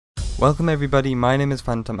Welcome everybody, my name is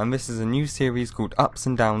Phantom and this is a new series called Ups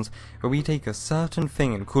and Downs where we take a certain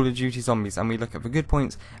thing in Call of Duty Zombies and we look at the good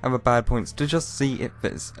points and the bad points to just see if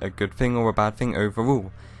it's a good thing or a bad thing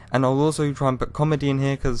overall. And I'll also try and put comedy in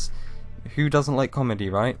here because who doesn't like comedy,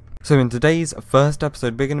 right? So in today's first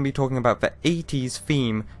episode we're going to be talking about the 80s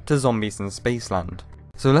theme to Zombies in Spaceland.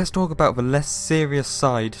 So let's talk about the less serious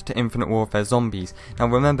side to Infinite Warfare Zombies. Now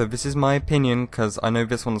remember, this is my opinion because I know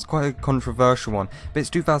this one's quite a controversial one, but it's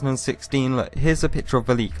 2016, look, here's a picture of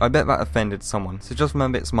the leak. I bet that offended someone, so just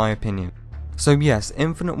remember it's my opinion. So yes,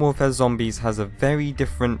 Infinite Warfare Zombies has a very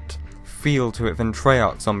different feel to it than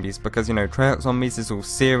Treyarch Zombies because, you know, Treyarch Zombies is all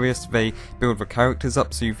serious, they build the characters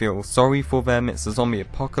up so you feel sorry for them, it's a zombie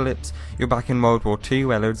apocalypse, you're back in World War II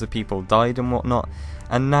where loads of people died and whatnot.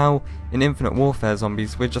 And now, in Infinite Warfare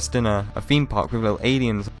Zombies, we're just in a theme park with little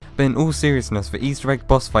aliens. But in all seriousness, the Easter egg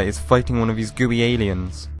boss fight is fighting one of these gooey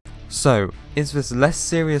aliens. So, is this less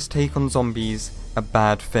serious take on zombies a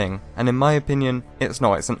bad thing? And in my opinion, it's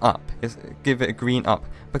not, it's an up. Give it a green up,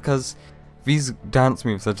 because these dance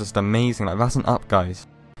moves are just amazing, like that's an up, guys.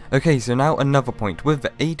 Okay, so now another point. With the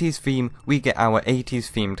 80s theme, we get our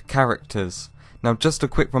 80s themed characters. Now just a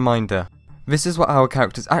quick reminder. This is what our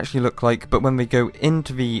characters actually look like, but when they go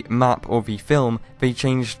into the map or the film, they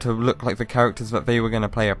change to look like the characters that they were going to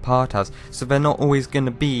play a part as. So they're not always going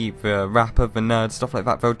to be the rapper, the nerd, stuff like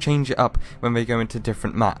that. They'll change it up when they go into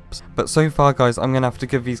different maps. But so far, guys, I'm going to have to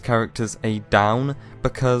give these characters a down,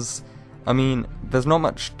 because, I mean, there's not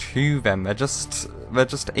much to them. They're just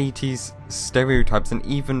 80s stereotypes, and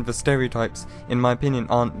even the stereotypes, in my opinion,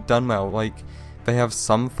 aren't done well. Like, they have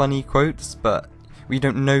some funny quotes, but we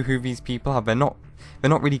don't know who these people are. They're not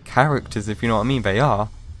really characters, if you know what I mean. They are,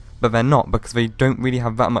 but they're not, because they don't really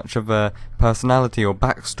have that much of a personality or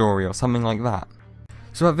backstory or something like that.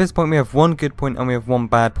 So at this point we have one good point and we have one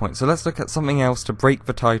bad point. So let's look at something else to break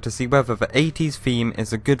the tie to see whether the 80s theme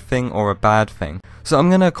is a good thing or a bad thing. So I'm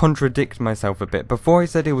going to contradict myself a bit. Before I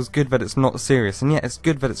said it was good that it's not serious, and yeah, it's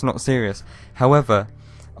good that it's not serious. However,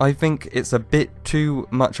 I think it's a bit too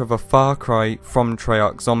much of a far cry from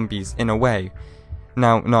Treyarch Zombies in a way.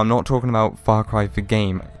 Now, no, I'm not talking about Far Cry the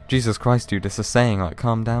game. Jesus Christ, dude, it's a saying, like,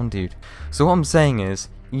 calm down, dude. So what I'm saying is,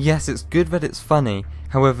 yes, it's good that it's funny,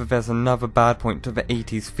 however, there's another bad point to the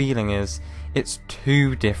 80s feeling is, it's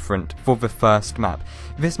too different for the first map.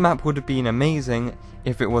 This map would have been amazing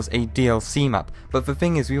if it was a DLC map, but the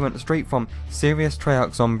thing is, we went straight from serious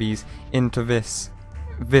Treyarch Zombies into this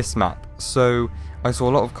map. So I saw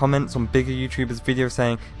a lot of comments on bigger YouTubers' videos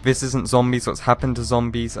saying, this isn't zombies, what's happened to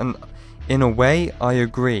zombies, and in a way, I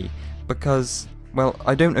agree, because, well,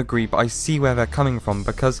 I don't agree, but I see where they're coming from,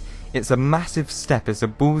 because it's a massive step, it's a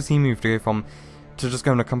ballsy move to go to just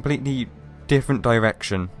go in a completely different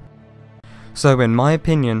direction. So, in my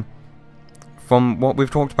opinion, from what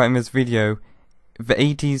we've talked about in this video, the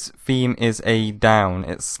 80s theme is a down,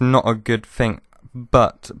 it's not a good thing,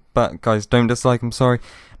 but, guys, don't dislike, I'm sorry.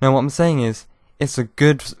 Now, what I'm saying is, it's a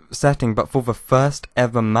good setting, but for the first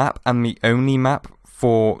ever map, and the only map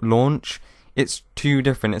for launch, it's too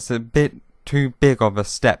different, it's a bit too big of a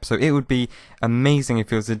step. So it would be amazing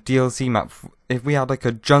if it was a DLC map, if we had like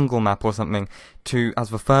a jungle map or something as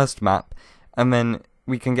the first map, and then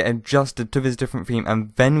we can get adjusted to this different theme,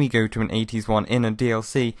 and then we go to an 80s one in a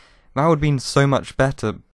DLC. That would have been so much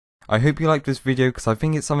better. I hope you liked this video because I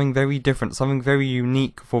think it's something very different, something very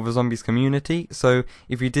unique for the zombies community. So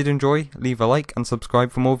if you did enjoy, leave a like and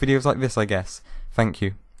subscribe for more videos like this, I guess. Thank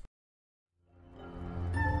you.